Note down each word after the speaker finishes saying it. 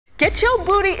Get your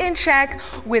booty in check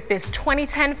with this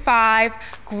 20-10-5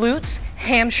 glutes,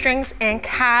 hamstrings, and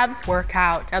calves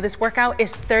workout. Now this workout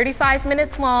is 35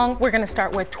 minutes long. We're gonna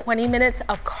start with 20 minutes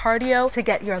of cardio to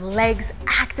get your legs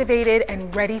activated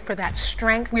and ready for that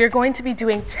strength. We are going to be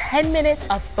doing 10 minutes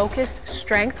of focused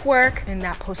strength work in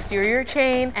that posterior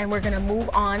chain, and we're gonna move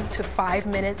on to 5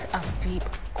 minutes of deep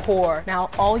core. Now,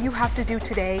 all you have to do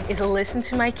today is listen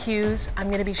to my cues. I'm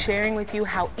gonna be sharing with you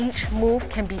how each move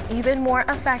can be even more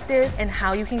effective and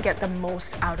how you can get the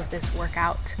most out of this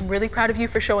workout. I'm really proud of you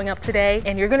for showing up today,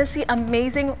 and you're gonna see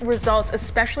amazing results,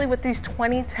 especially with these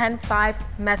 20-10-5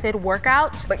 method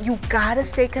workouts, but you gotta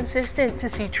stay consistent to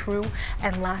see true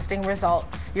and lasting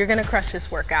results. You're gonna crush this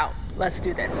workout. Let's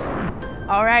do this.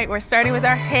 All right, we're starting with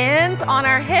our hands on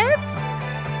our hips,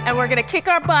 and we're gonna kick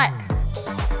our butt.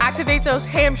 Activate those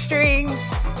hamstrings.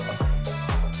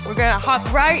 We're gonna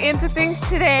hop right into things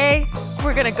today.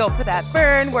 We're gonna go for that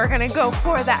burn. We're gonna go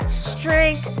for that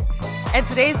strength. And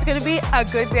today's gonna be a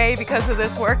good day because of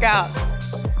this workout.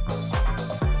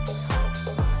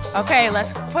 Okay,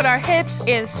 let's put our hips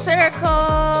in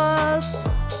circles.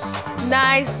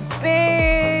 Nice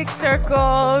big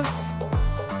circles.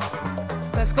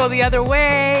 Let's go the other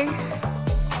way.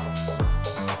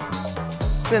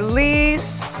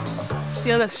 Release.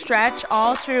 Feel the stretch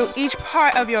all through each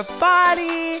part of your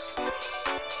body.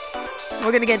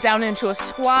 We're gonna get down into a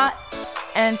squat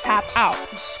and tap out.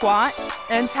 Squat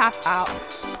and tap out.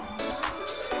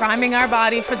 Priming our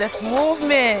body for this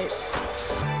movement.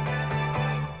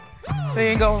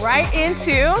 Then you go right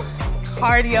into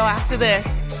cardio after this.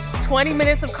 20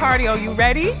 minutes of cardio, you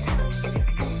ready?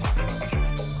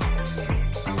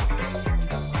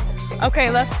 Okay,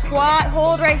 let's squat,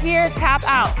 hold right here, tap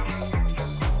out.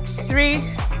 3,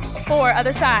 4,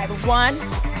 other side. 1,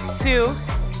 2,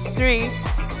 3,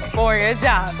 4, good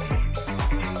job.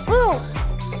 Woo.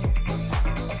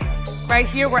 Right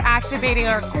here, we're activating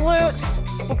our glutes.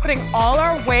 We're putting all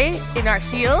our weight in our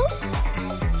heels,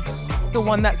 the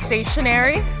one that's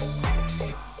stationary.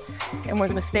 And we're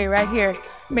gonna stay right here.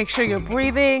 Make sure you're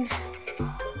breathing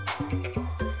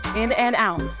in and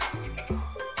out.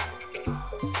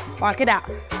 Walk it out.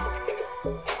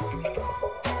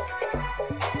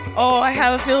 Oh, I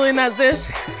have a feeling that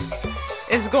this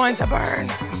is going to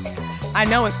burn. I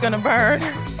know it's gonna burn.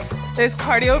 There's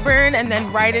cardio burn and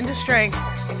then right into strength.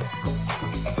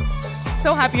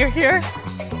 So happy you're here.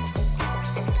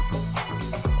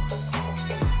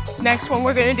 Next one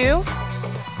we're gonna do,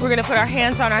 we're gonna put our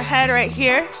hands on our head right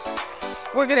here.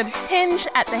 We're gonna hinge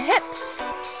at the hips,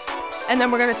 and then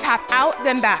we're gonna tap out,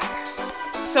 then back.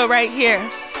 So right here,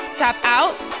 tap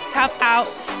out, tap back,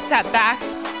 tap back.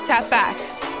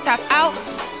 Tap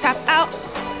out,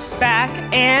 back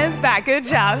and back. Good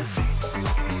job.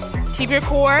 Keep your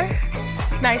core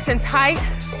nice and tight.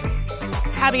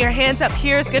 Having your hands up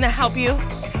here is gonna help you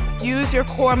use your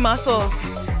core muscles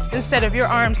instead of your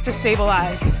arms to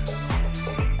stabilize.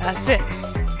 That's it.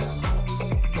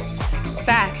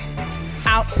 Back,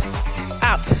 out,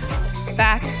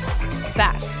 back,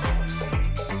 back.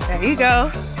 There you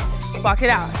go. Walk it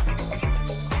out.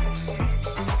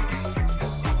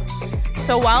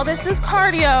 So while this is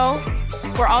cardio,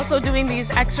 we're also doing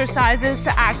these exercises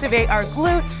to activate our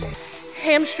glutes,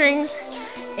 hamstrings,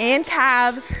 and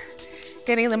calves,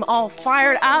 getting them all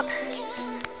fired up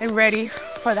and ready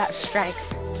for that strength.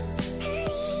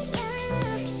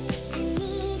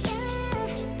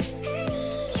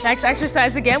 Next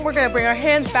exercise again, we're gonna bring our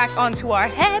hands back onto our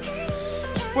head.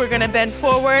 We're gonna bend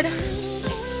forward,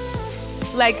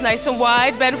 legs nice and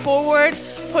wide, bend forward,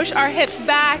 push our hips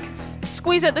back,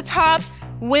 squeeze at the top,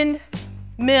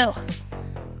 windmill.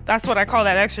 That's what I call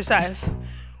that exercise,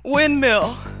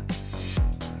 windmill.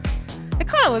 It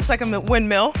kind of looks like a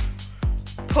windmill.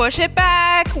 Push it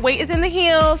back, weight is in the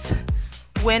heels,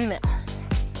 windmill.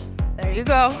 There you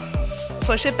go.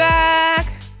 Push it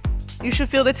back. You should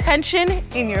feel the tension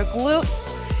in your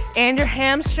glutes and your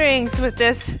hamstrings with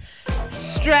this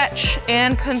stretch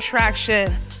and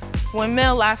contraction.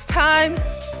 Windmill last time,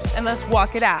 and let's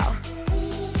walk it out.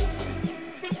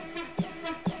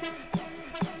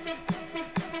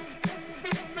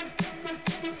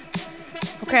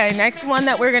 Okay, next one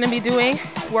that we're gonna be doing,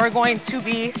 we're going to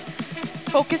be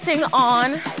focusing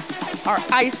on our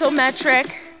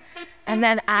isometric and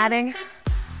then adding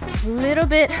a little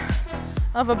bit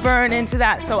of a burn into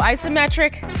that. So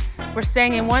isometric, we're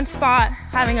staying in one spot,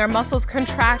 having our muscles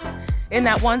contract in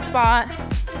that one spot,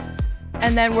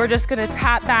 and then we're just gonna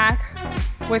tap back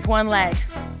with one leg.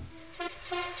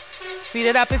 Speed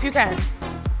it up if you can.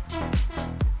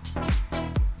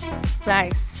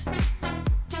 Nice.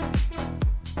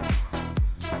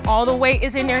 All the weight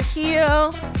is in your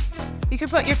heel. You can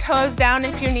put your toes down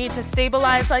if you need to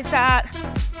stabilize like that.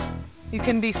 You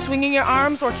can be swinging your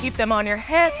arms or keep them on your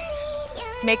hips.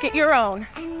 Make it your own.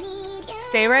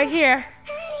 Stay right here.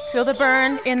 Feel the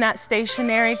burn in that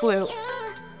stationary glute.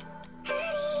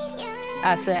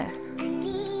 That's it.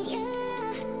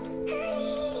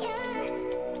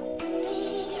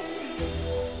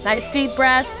 Nice deep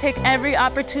breaths. Take every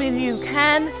opportunity you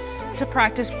can to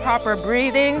practice proper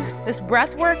breathing. This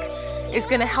breath work is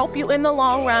gonna help you in the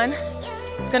long run.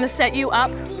 It's gonna set you up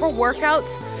for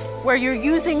workouts where you're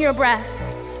using your breath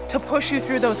to push you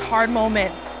through those hard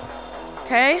moments.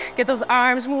 Okay, get those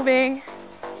arms moving.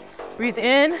 Breathe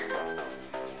in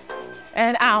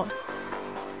and out.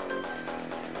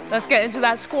 Let's get into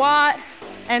that squat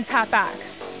and tap back.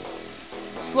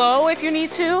 Slow if you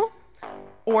need to,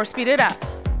 or speed it up.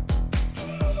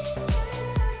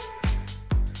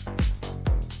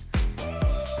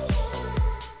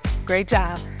 Great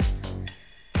job.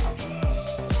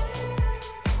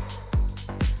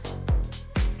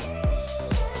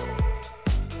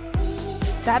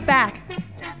 Tap back,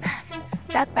 tap back,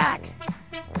 tap back.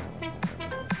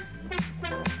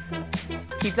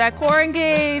 Keep that core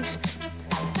engaged.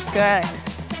 Good.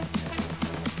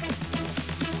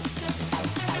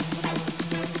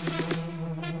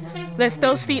 Lift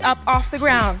those feet up off the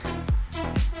ground.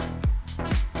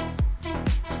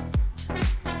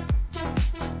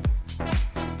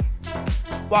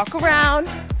 Walk around,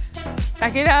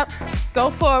 back it up,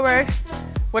 go forward.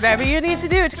 Whatever you need to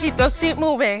do to keep those feet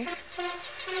moving.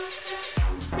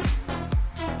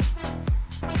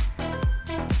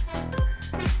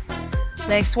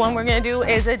 Next one we're gonna do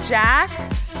is a jack,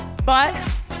 but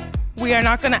we are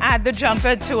not gonna add the jump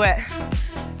into it.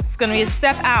 It's gonna be a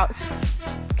step out.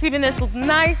 Keeping this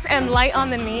nice and light on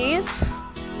the knees.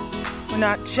 We're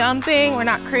not jumping, we're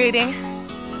not creating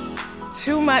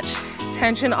too much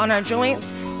tension on our joints.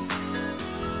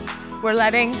 We're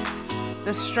letting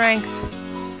the strength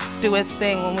do its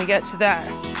thing when we get to that.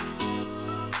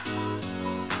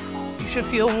 You should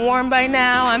feel warm by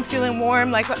now. I'm feeling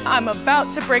warm, like I'm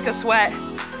about to break a sweat,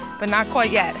 but not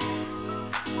quite yet.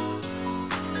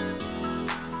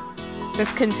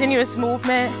 This continuous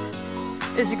movement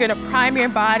is gonna prime your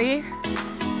body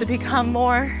to become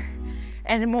more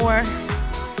and more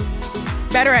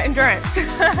better at endurance.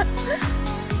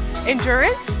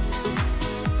 Endurance?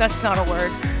 That's not a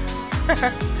word.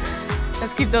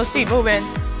 Let's keep those feet moving.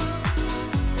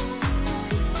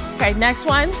 Okay, next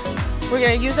one. We're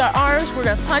gonna use our arms, we're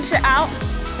gonna punch it out,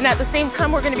 and at the same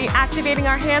time, we're gonna be activating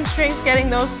our hamstrings, getting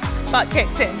those butt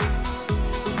kicks in.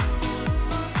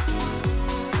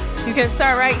 You can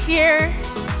start right here.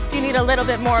 If you need a little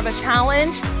bit more of a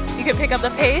challenge, you can pick up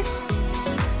the pace.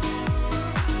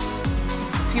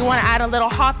 If you wanna add a little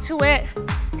hop to it,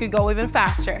 you could go even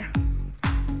faster.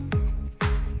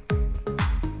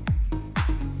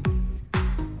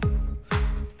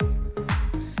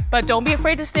 But don't be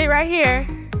afraid to stay right here.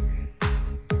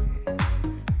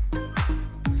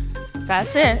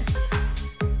 That's it.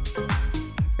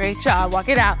 Great job, walk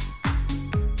it out.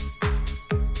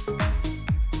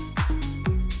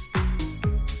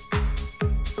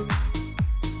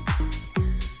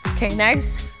 Okay,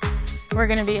 next, we're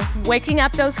gonna be waking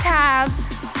up those calves,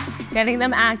 getting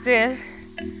them active.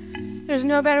 There's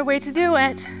no better way to do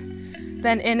it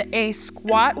than in a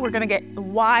squat. We're gonna get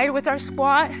wide with our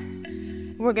squat.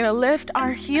 We're gonna lift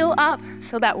our heel up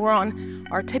so that we're on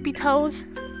our tippy toes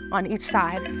on each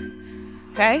side.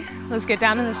 Okay, let's get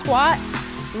down in the squat.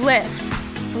 Lift,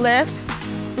 lift,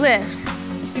 lift.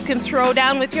 You can throw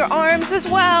down with your arms as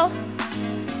well.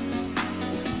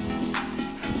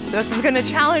 This is gonna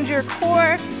challenge your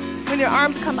core when your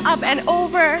arms come up and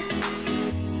over,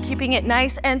 keeping it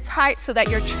nice and tight so that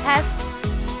your chest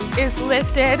is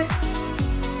lifted.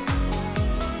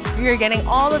 You're getting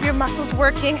all of your muscles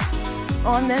working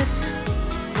on this,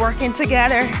 working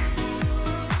together.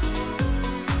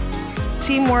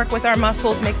 Teamwork with our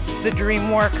muscles makes the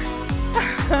dream work.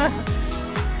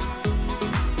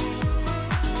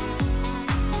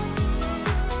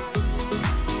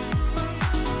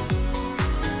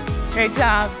 Great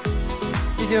job.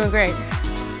 You're doing great.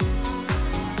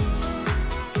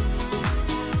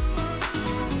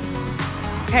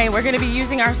 Okay, we're gonna be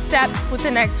using our step with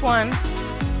the next one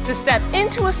to step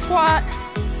into a squat,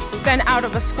 then out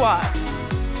of a squat.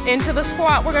 Into the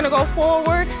squat, we're gonna go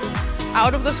forward.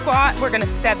 Out of the squat, we're gonna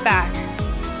step back.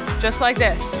 Just like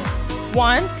this.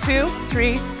 1, 2,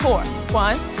 3, 4.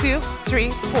 1, 2,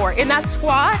 3, 4. In that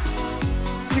squat,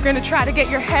 you're gonna try to get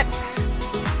your hips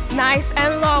nice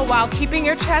and low while keeping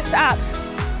your chest up.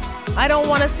 I don't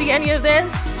wanna see any of this.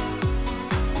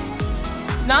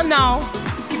 No, no.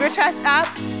 Keep your chest up.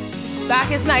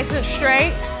 Back is nice and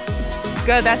straight.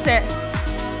 Good, that's it.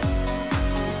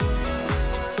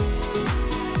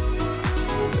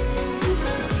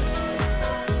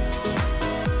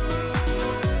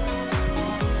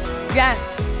 Yes,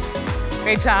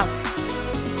 great job.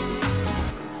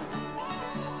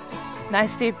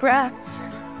 Nice deep breaths.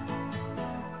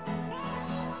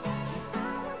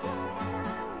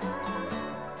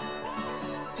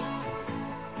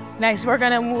 Nice, we're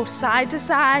gonna move side to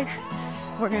side.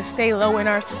 We're gonna stay low in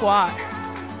our squat.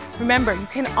 Remember, you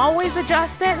can always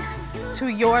adjust it to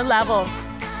your level.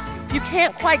 You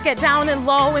can't quite get down and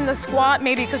low in the squat,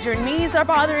 maybe because your knees are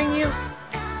bothering you,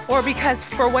 or because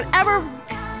for whatever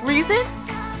reason,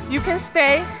 you can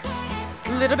stay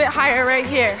a little bit higher right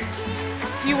here.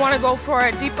 If you wanna go for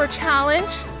a deeper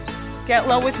challenge, get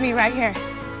low with me right here.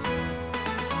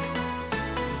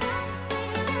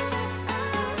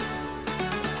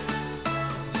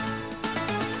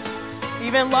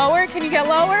 Even lower, can you get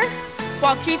lower?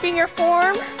 While keeping your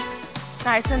form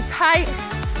nice and tight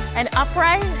and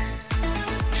upright.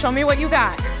 Show me what you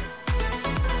got.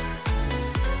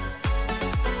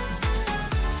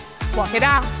 Walk it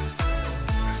out.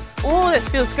 Ooh, this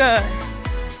feels good.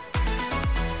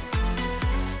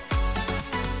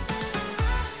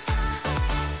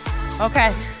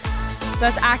 Okay,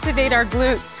 let's activate our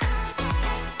glutes.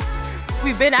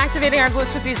 We've been activating our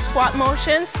glutes with these squat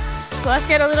motions. So let's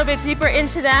get a little bit deeper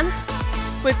into them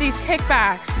with these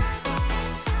kickbacks.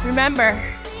 Remember,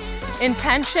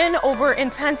 intention over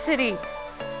intensity.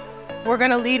 We're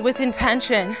gonna lead with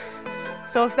intention.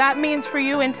 So if that means for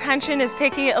you, intention is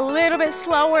taking it a little bit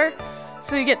slower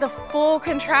so you get the full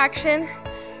contraction,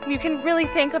 you can really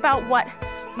think about what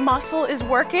muscle is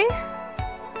working,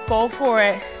 go for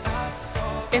it.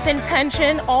 If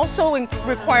intention also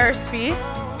requires speed,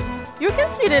 you can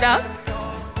speed it up.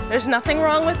 There's nothing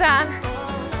wrong with that,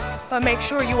 but make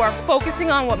sure you are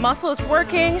focusing on what muscle is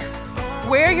working,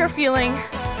 where you're feeling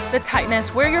the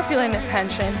tightness, where you're feeling the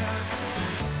tension.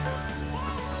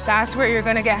 That's where you're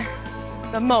gonna get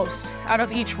the most out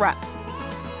of each rep.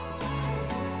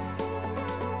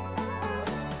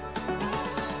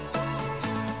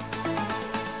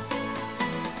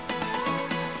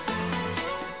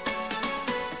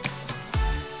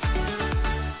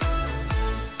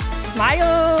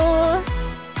 Smile.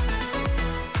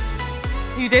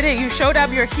 You did it, you showed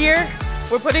up, you're here.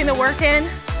 We're putting the work in.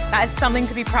 That's something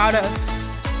to be proud of.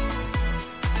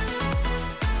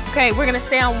 Okay, we're gonna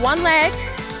stay on one leg.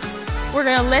 We're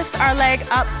gonna lift our leg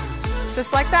up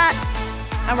just like that,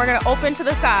 and we're gonna open to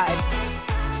the side.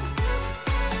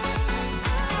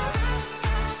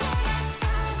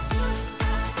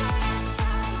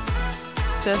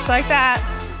 Just like that.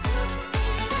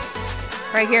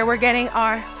 Right here, we're getting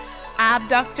our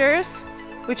abductors,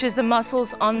 which is the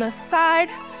muscles on the side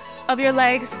of your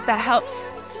legs that helps,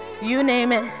 you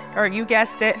name it, or you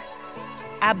guessed it,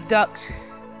 abduct.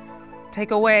 Take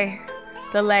away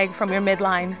the leg from your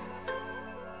midline.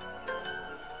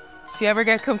 If you ever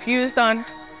get confused on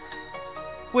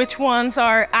which ones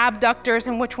are abductors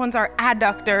and which ones are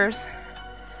adductors,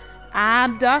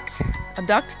 abduct,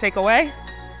 abduct, take away,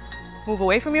 move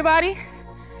away from your body,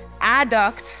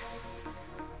 adduct,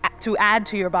 to add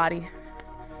to your body.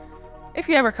 If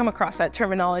you ever come across that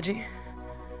terminology.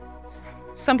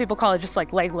 Some people call it just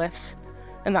like leg lifts,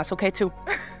 and that's okay too.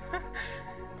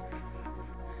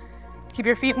 Keep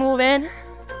your feet moving.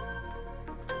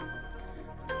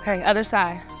 Okay, other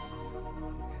side.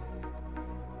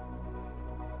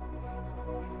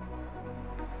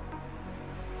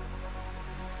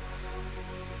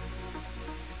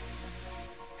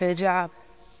 Good job.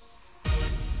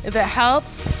 If it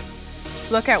helps,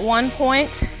 look at one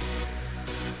point.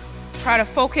 Try to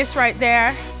focus right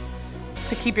there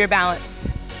to keep your balance.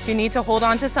 If you need to hold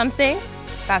on to something,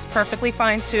 that's perfectly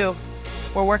fine too.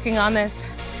 We're working on this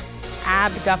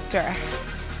abductor.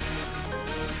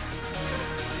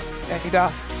 There you go.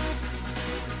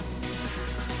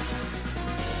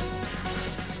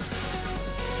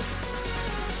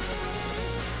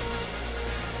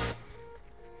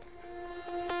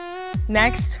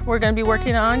 Next, we're gonna be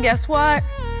working on, guess what?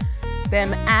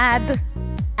 Them adductors.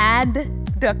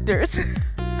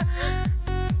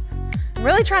 I'm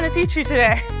really trying to teach you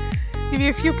today. Give you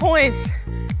a few points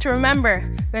to remember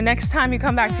the next time you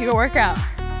come back to your workout.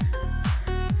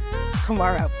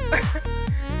 Tomorrow.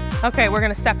 Okay, we're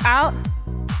gonna step out.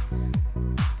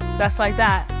 Just like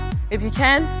that. If you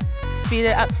can, speed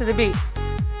it up to the beat.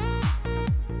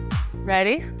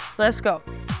 Ready? Let's go.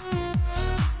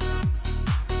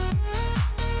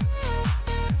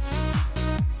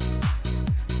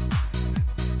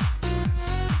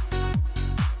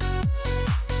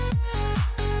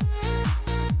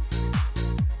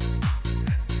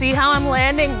 See how I'm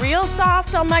landing real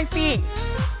soft on my feet.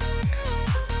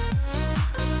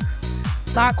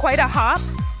 Not quite a hop,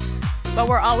 but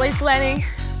we're always letting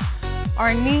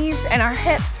our knees and our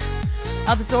hips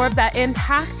absorb that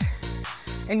impact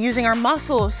and using our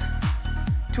muscles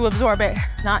to absorb it,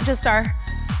 not just our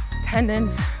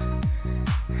tendons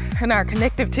and our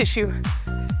connective tissue.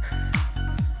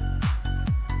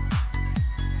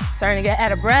 Starting to get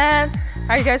out of breath.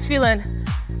 How are you guys feeling?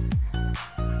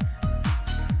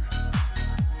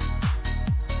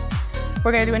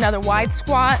 We're gonna do another wide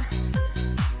squat.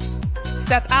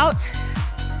 Step out,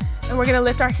 and we're gonna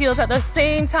lift our heels at the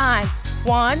same time.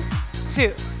 1,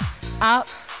 2, up,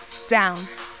 down,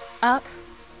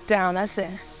 that's it.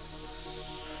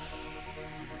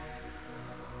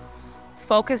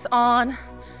 Focus on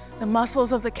the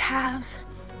muscles of the calves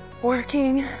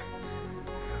working.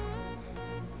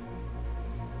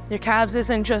 Your calves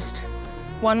isn't just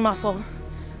one muscle.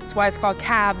 That's why it's called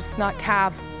calves, not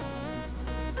calf.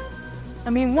 I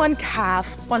mean, one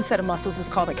set of muscles is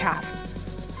called a calf.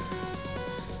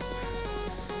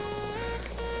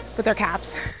 But they're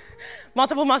calves.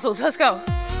 Multiple muscles, let's go.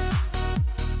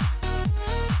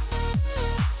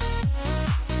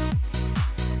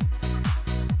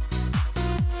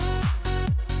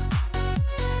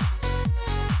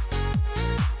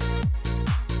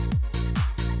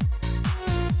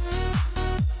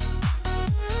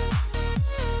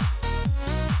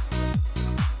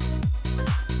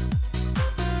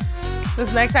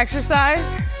 This next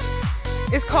exercise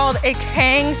is called a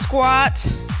Kang squat.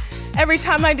 Every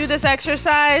time I do this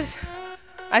exercise,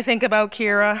 I think about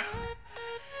Kira,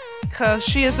 because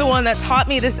she is the one that taught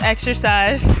me this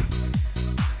exercise.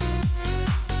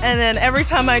 And then every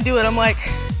time I do it, I'm like,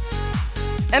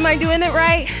 am I doing it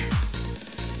right?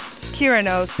 Kira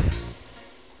knows.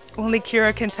 Only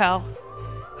Kira can tell.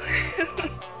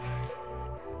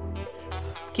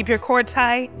 Keep your core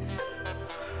tight.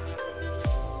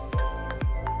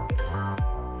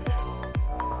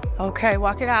 Okay,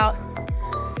 walk it out.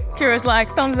 Kira's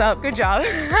like, thumbs up, good job.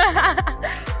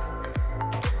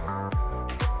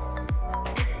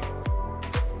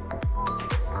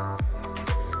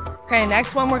 Okay,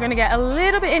 next one, we're gonna get a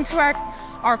little bit into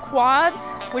our quads,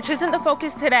 which isn't the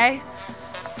focus today,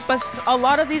 but a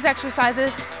lot of these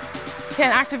exercises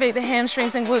can activate the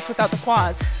hamstrings and glutes without the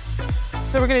quads.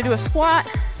 So we're gonna do a squat,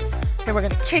 and we're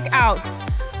gonna kick out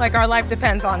like our life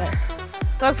depends on it.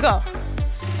 Let's go.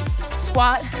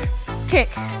 Squat, kick,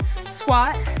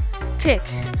 squat, kick,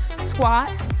 squat,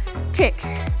 kick.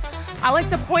 I like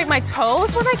to point my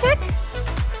toes when I kick.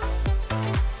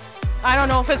 I don't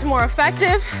know if it's more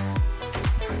effective.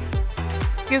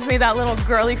 Gives me that little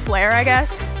girly flair, I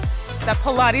guess. That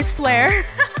Pilates flair.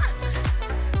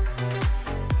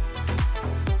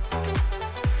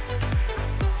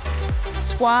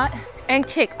 Squat and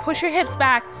kick. Push your hips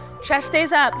back. Chest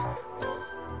stays up.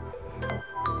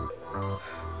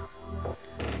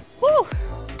 Woo!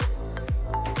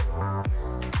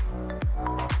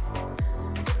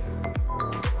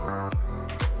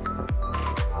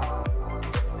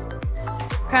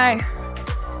 Okay,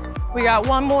 we got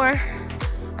one more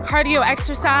cardio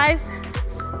exercise,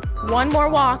 one more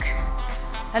walk,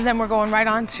 and then we're going right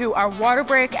on to our water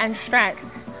break and strength.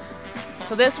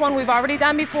 So this one we've already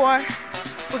done before.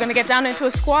 We're gonna get down into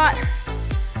a squat.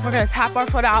 We're gonna tap our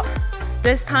foot out.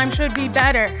 This time should be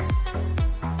better.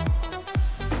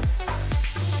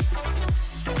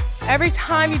 Every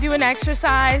time you do an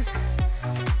exercise,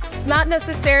 it's not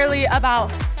necessarily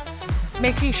about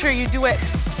making sure you do it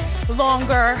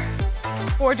longer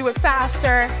or do it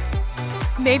faster.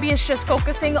 Maybe it's just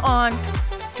focusing on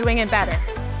doing it better.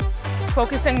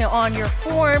 Focusing on your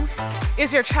form.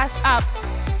 Is your chest up?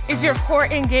 Is your core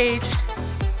engaged?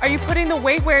 Are you putting the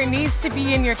weight where it needs to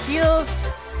be in your heels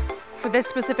for this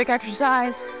specific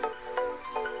exercise?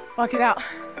 Walk it out.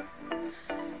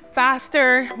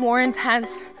 Faster, more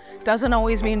intense, doesn't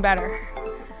always mean better.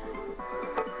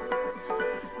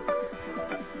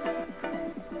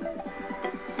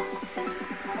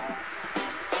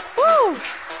 Woo!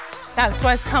 That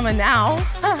sweat's coming now.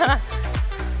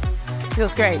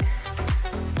 Feels great.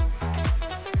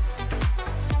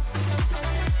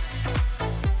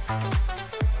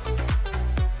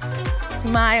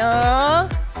 Smile.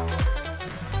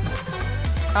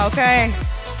 Okay,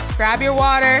 grab your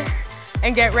water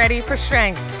and get ready for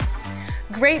strength.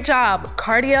 Great job,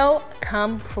 cardio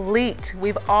complete.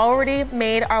 We've already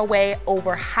made our way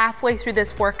over halfway through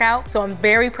this workout, so I'm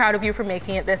very proud of you for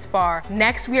making it this far.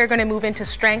 Next, we are gonna move into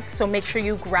strength, so make sure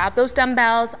you grab those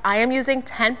dumbbells. I am using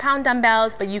 10-pound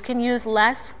dumbbells, but you can use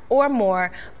less or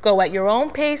more. Go at your own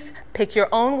pace, pick your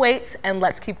own weights, and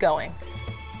let's keep going.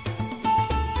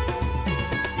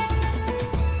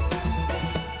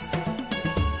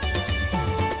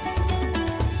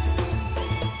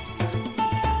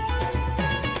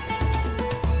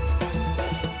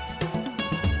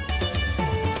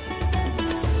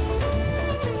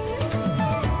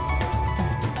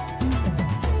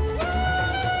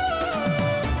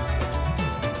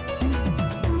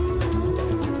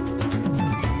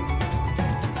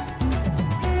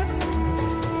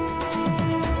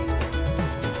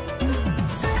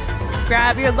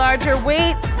 Grab your larger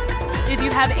weights. If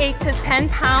you have 8 to 10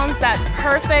 pounds, that's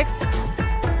perfect.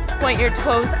 Point your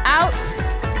toes out.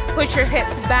 Push your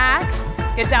hips back.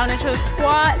 Get down into a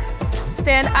squat.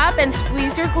 Stand up and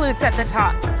squeeze your glutes at the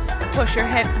top. Push your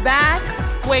hips back.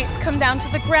 Weights come down to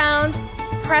the ground.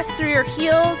 Press through your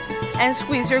heels and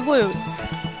squeeze your glutes.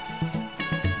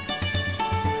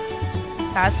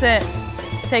 That's it.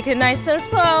 Take it nice and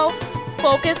slow.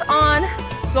 Focus on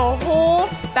the whole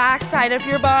backside of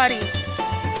your body.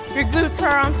 Your glutes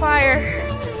are on fire.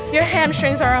 Your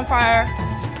hamstrings are on fire.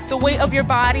 The weight of your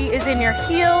body is in your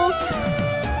heels.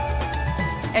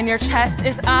 And your chest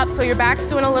is up, so your back's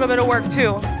doing a little bit of work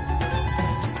too.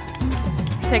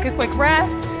 Take a quick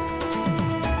rest.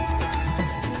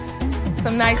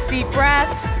 Some nice deep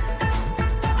breaths.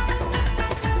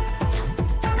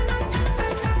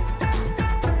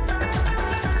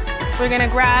 We're gonna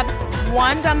grab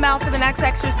one dumbbell for the next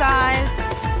exercise.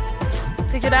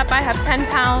 Pick it up, I have 10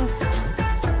 pounds.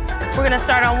 We're gonna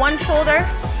start on one shoulder,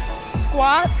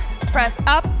 squat, press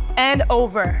up and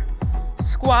over.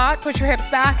 Squat, push your hips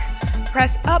back,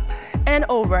 press up and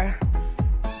over.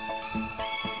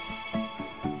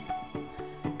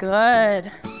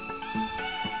 Good.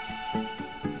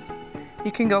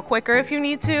 You can go quicker if you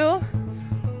need to,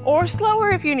 or slower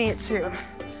if you need to.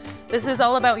 This is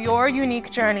all about your unique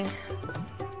journey.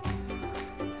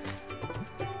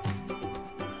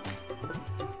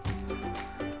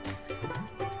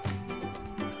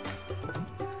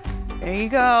 There you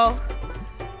go.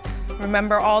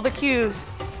 Remember all the cues.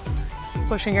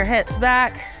 Pushing your hips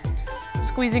back,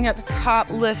 squeezing at the top,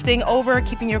 lifting over,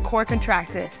 keeping your core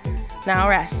contracted. Now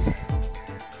rest.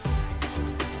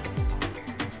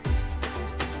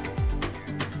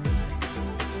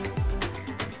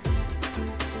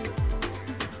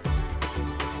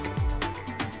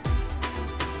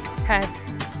 Okay.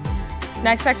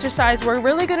 Next exercise, we're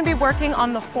really going to be working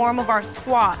on the form of our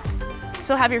squat.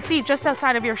 So have your feet just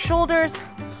outside of your shoulders,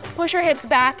 push your hips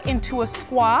back into a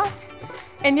squat,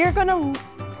 and you're gonna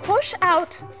push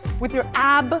out with your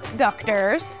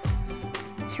abductors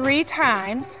 3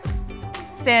 times.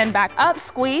 Stand back up,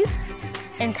 squeeze,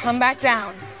 and come back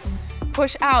down.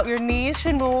 Push out, your knees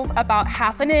should move about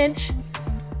 1/2 inch.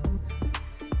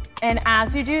 And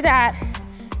as you do that,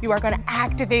 you are gonna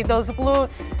activate those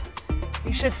glutes.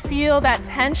 You should feel that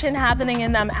tension happening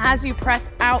in them as you press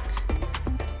out.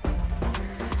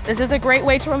 This is a great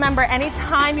way to remember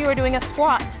anytime you are doing a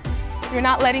squat, you're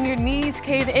not letting your knees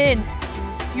cave in.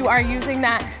 You are using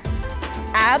that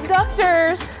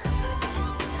abductors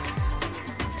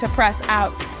to press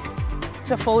out,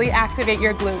 to fully activate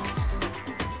your glutes.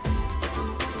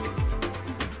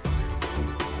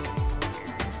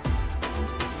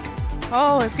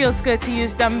 Oh, it feels good to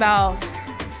use dumbbells.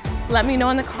 Let me know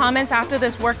in the comments after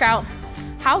this workout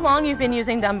how long you've been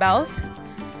using dumbbells.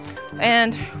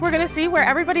 And we're gonna see where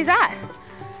everybody's at.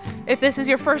 If this is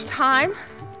your first time,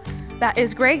 that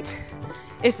is great.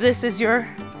 If this is your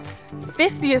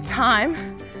 50th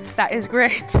time, that is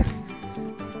great.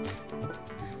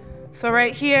 So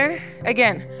right here,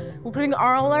 again, we're putting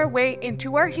all our weight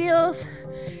into our heels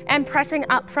and pressing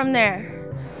up from there.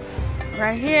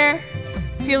 Right here,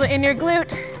 feel it in your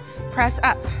glute, press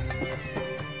up.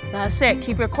 That's it,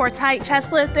 keep your core tight,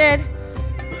 chest lifted,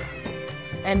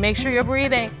 and make sure you're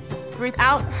breathing. Breathe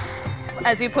out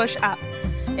as you push up.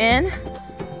 In,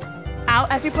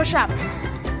 out as you push up.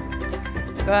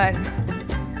 Good.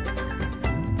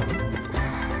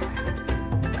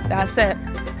 That's it.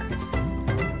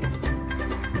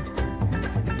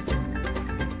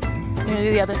 You're gonna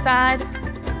do the other side.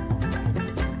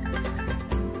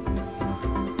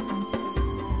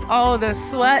 Oh, the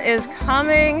sweat is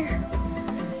coming.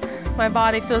 My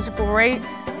body feels great.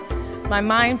 My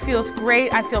mind feels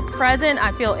great. I feel present.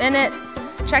 I feel in it.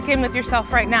 Check in with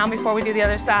yourself right now before we do the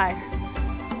other side.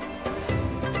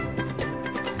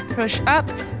 Push up,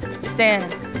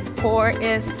 stand. Core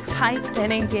is tight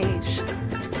and engaged.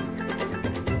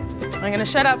 I'm gonna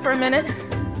shut up for a minute,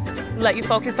 let you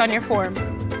focus on your form.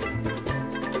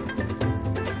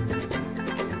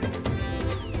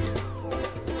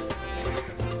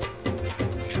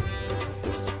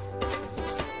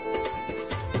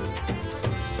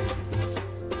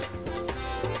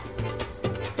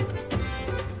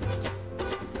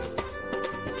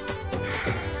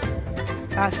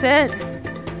 That's it.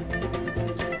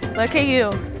 Look at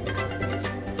you.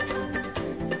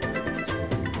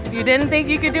 You didn't think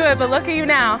you could do it, but look at you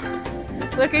now.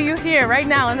 Look at you here, right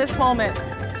now, in this moment.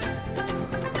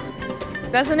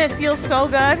 Doesn't it feel so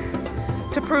good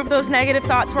to prove those negative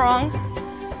thoughts wrong?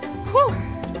 Whew.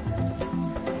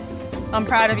 I'm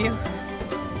proud of you.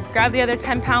 Grab the other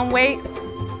 10-pound weight.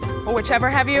 or whichever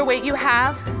heavier weight you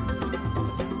have.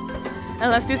 And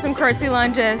let's do some curtsy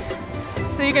lunges.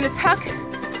 So you're gonna tuck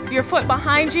your foot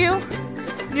behind you.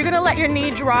 You're gonna let your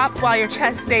knee drop while your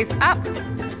chest stays up.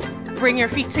 Bring your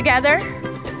feet together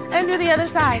and do the other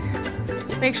side.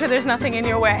 Make sure there's nothing in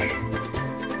your way.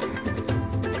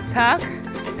 Tuck,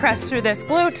 press through this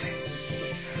glute.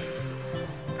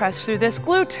 Press through this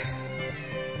glute.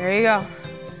 There you go.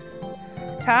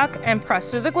 Tuck and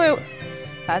press through the glute.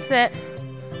 That's it.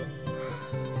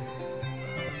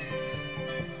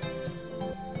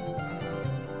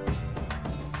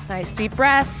 Nice deep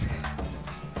breaths.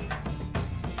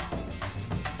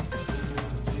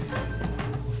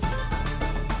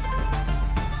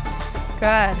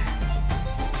 Good.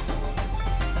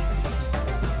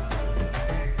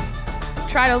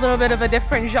 Tried a little bit of a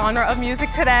different genre of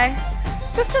music today,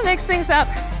 just to mix things up,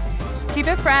 keep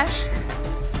it fresh.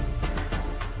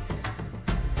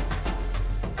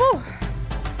 Whew.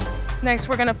 Next,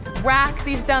 we're gonna rack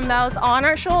these dumbbells on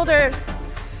our shoulders.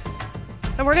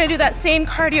 And we're gonna do that same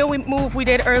cardio move we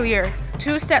did earlier.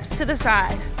 2 steps to the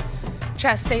side.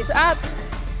 Chest stays up,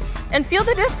 and feel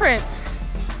the difference.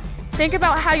 Think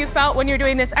about how you felt when you're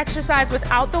doing this exercise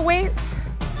without the weights.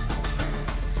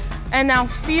 And now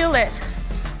feel it.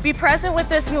 Be present with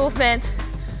this movement.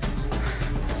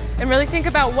 And really think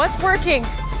about what's working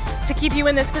to keep you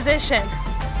in this position.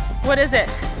 What is it?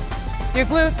 Your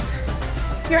glutes,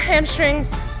 your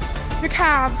hamstrings, your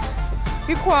calves,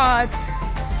 your quads,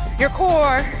 your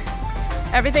core.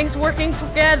 Everything's working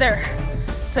together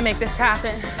to make this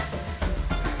happen.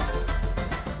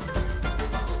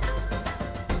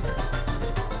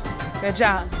 Good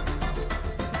job.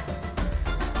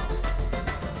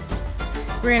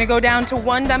 We're gonna go down to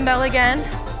 1 dumbbell again.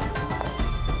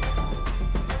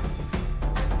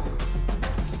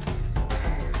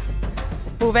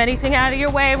 Move anything out of your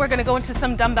way. We're gonna go into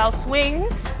some dumbbell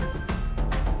swings.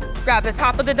 Grab the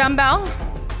top of the dumbbell,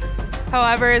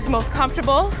 however is most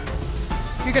comfortable.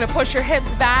 You're gonna push your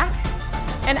hips back,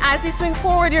 and as you swing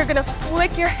forward, you're gonna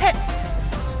flick your hips.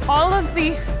 All of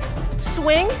the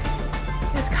swing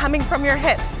is coming from your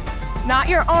hips, not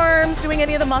your arms doing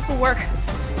any of the muscle work.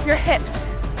 Your hips.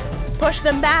 Push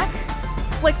them back,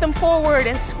 flick them forward,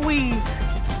 and squeeze.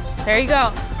 There you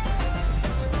go.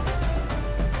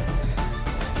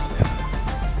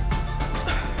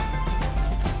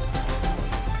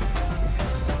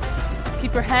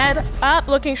 Keep your head up,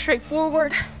 looking straight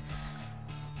forward.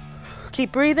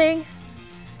 Keep breathing.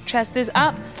 Chest is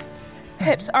up.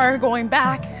 Hips are going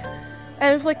back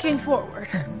and flicking forward.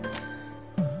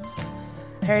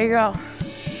 There you go.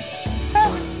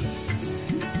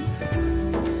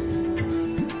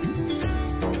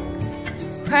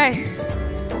 Okay,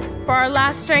 for our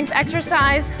last strength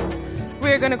exercise,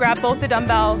 we're gonna grab both the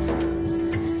dumbbells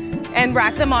and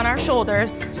rack them on our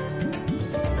shoulders.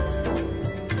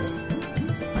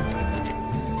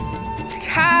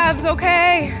 Calves,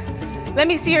 okay? Let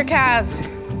me see your calves.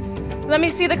 Let me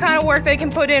see the kind of work they can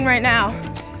put in right now.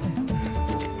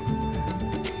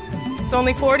 It's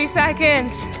only 40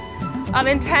 seconds of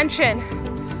intention.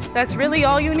 That's really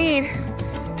all you need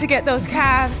to get those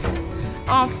calves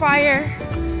on fire,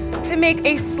 to make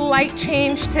a slight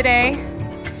change today,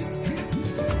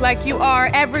 like you are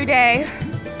every day,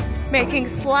 making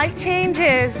slight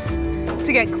changes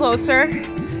to get closer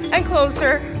and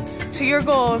closer to your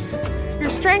goals, your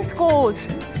strength goals,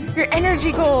 your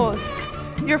energy goals,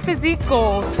 your physique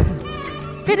goals,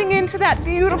 fitting into that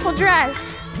beautiful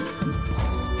dress.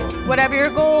 Whatever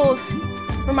your goals,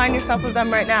 remind yourself of them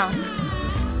right now.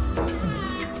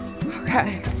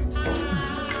 Okay.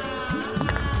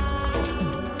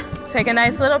 Take a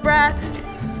nice little breath,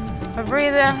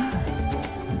 breathe in.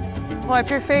 Wipe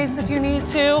your face if you need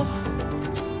to.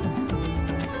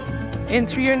 In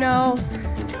through your nose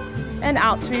and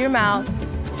out through your mouth.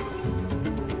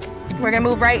 We're gonna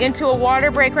move right into a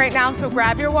water break right now, so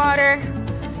grab your water.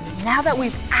 Now that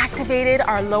we've activated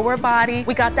our lower body,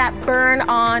 we got that burn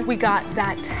on, we got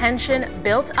that tension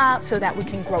built up so that we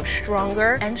can grow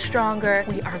stronger and stronger,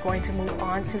 we are going to move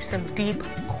on to some deep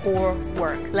core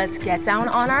work. Let's get down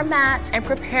on our mat and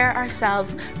prepare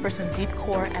ourselves for some deep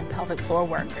core and pelvic floor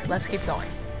work. Let's keep going.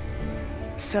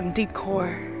 Some deep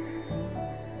core.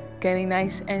 Getting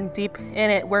nice and deep in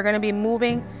it. We're gonna be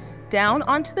moving down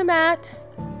onto the mat.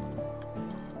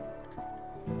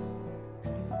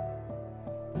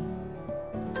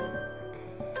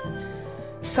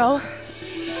 So,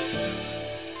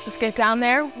 let's get down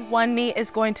there. One knee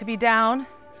is going to be down.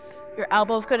 Your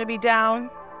elbow's gonna be down.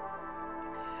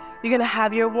 You're gonna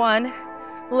have your one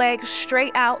leg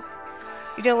straight out.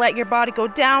 You're gonna let your body go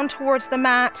down towards the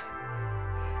mat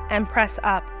and press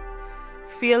up.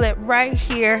 Feel it right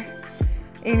here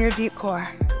in your deep core.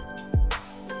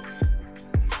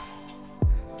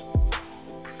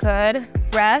 Good,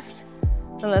 rest,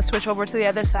 and let's switch over to the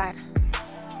other side.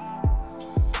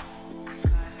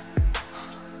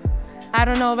 I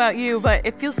don't know about you, but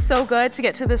it feels so good to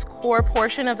get to this core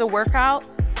portion of the workout.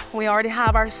 We already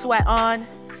have our sweat on.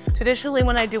 Traditionally,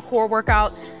 when I do core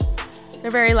workouts,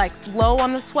 they're very low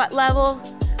on the sweat level,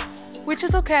 which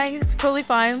is okay, it's totally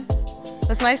fine.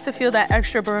 It's nice to feel that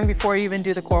extra burn before you even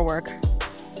do the core work.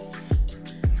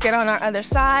 Let's get on our other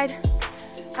side.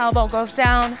 Elbow goes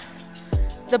down,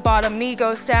 the bottom knee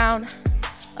goes down,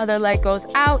 other leg goes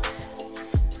out.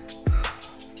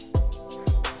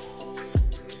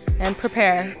 And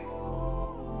prepare.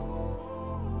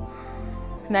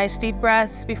 Nice deep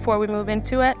breaths before we move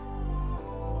into it.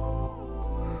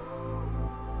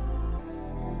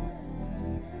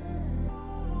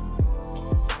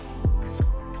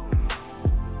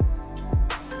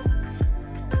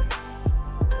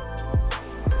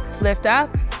 Lift up,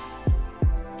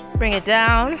 bring it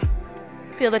down.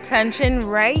 Feel the tension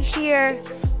right here.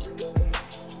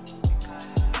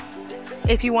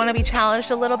 If you want to be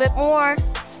challenged a little bit more,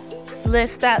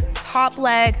 lift that top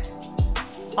leg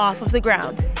off of the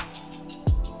ground.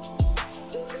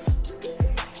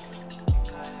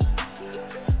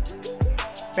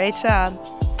 Great job.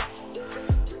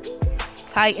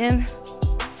 Tighten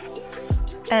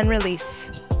and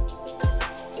release.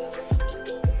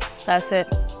 That's it.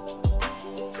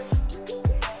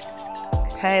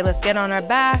 Okay, let's get on our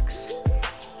backs.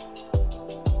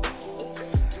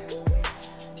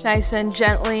 Nice and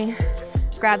gently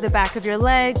grab the back of your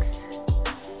legs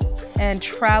and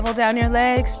travel down your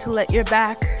legs to let your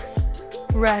back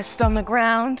rest on the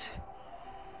ground.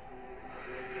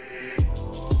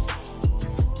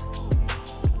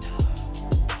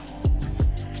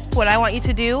 What I want you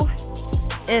to do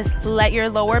is let your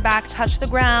lower back touch the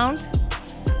ground.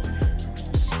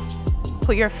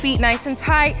 Put your feet nice and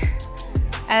tight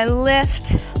and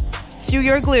lift through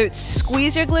your glutes.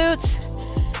 Squeeze your glutes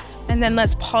and then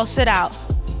let's pulse it out.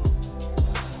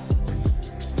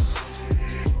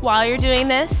 While you're doing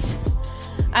this,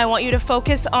 I want you to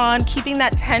focus on keeping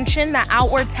that tension, that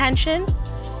outward tension,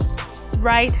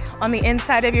 right on the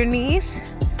inside of your knees,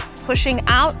 pushing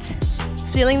out,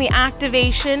 feeling the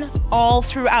activation all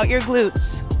throughout your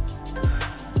glutes.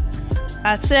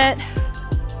 That's it.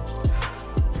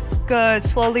 Good,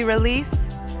 slowly release.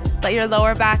 Let your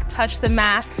lower back touch the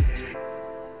mat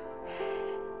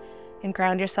and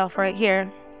ground yourself right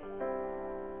here.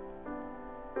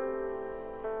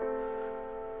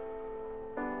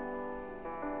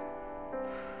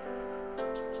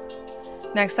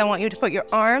 Next, I want you to put your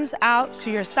arms out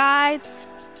to your sides,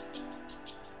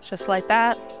 just like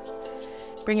that.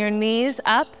 Bring your knees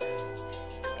up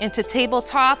into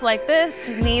tabletop like this.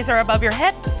 Knees are above your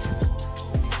hips.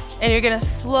 And you're gonna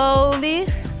slowly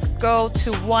go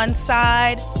to one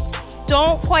side.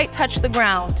 Don't quite touch the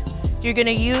ground. You're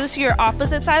gonna use your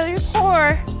opposite side of your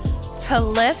core to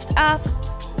lift up,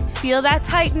 feel that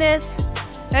tightness,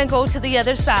 and go to the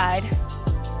other side.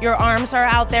 Your arms are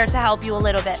out there to help you a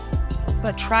little bit.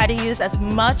 But try to use as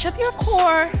much of your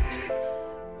core,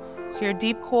 your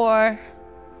deep core,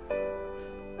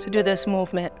 to do this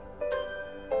movement.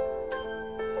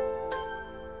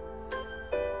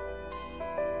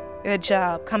 Good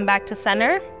job. Come back to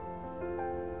center.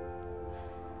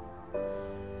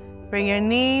 Bring your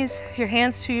knees, your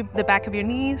hands to the back of your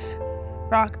knees.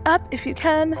 Rock up if you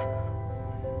can.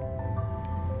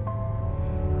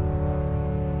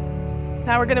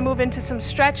 Now we're gonna move into some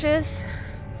stretches,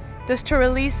 just to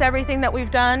release everything that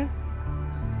we've done.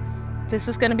 This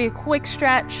is gonna be a quick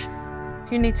stretch.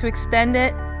 If you need to extend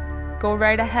it, go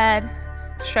right ahead.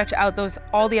 Stretch out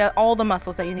all the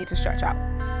muscles that you need to stretch out.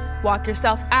 Walk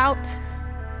yourself out.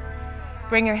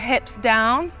 Bring your hips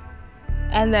down,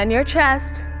 and then your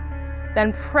chest.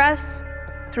 Then press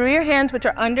through your hands, which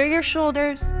are under your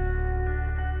shoulders,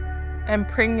 and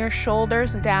bring your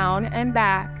shoulders down and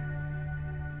back.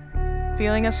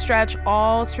 Feeling a stretch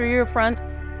all through your front,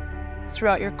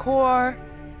 throughout your core,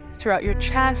 throughout your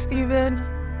chest even.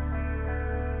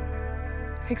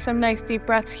 Take some nice deep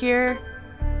breaths here.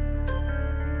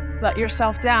 Let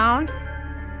yourself down.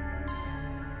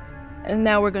 And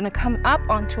now we're gonna come up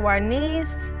onto our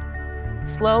knees,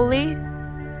 slowly.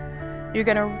 You're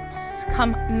gonna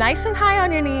come nice and high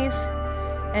on your knees,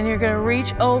 and you're gonna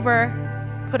reach over,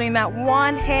 putting that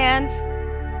one hand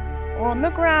on the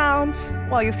ground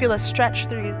while you feel a stretch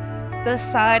through the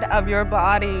side of your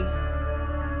body.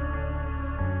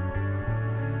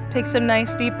 Take some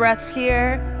nice deep breaths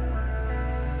here.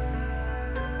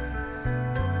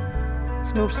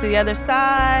 Let's move to the other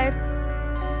side.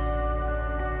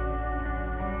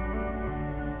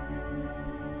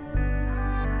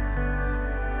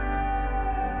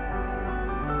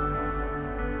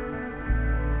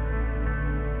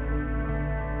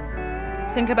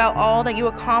 Think about all that you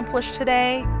accomplished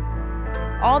today,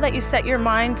 all that you set your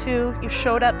mind to. You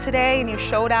showed up today and you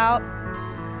showed out.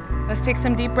 Let's take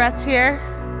some deep breaths here.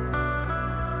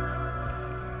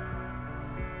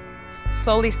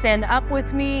 Slowly stand up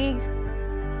with me.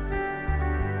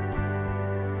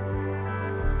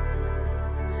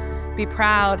 Be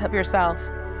proud of yourself.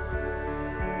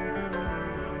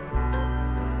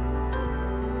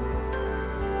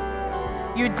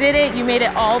 You did it, you made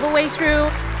it all the way through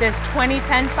this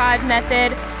 20-10-5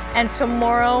 method, and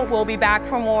tomorrow we'll be back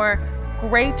for more.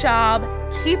 Great job,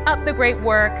 keep up the great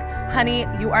work. Honey,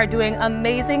 you are doing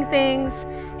amazing things,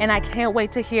 and I can't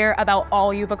wait to hear about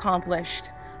all you've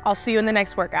accomplished. I'll see you in the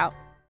next workout.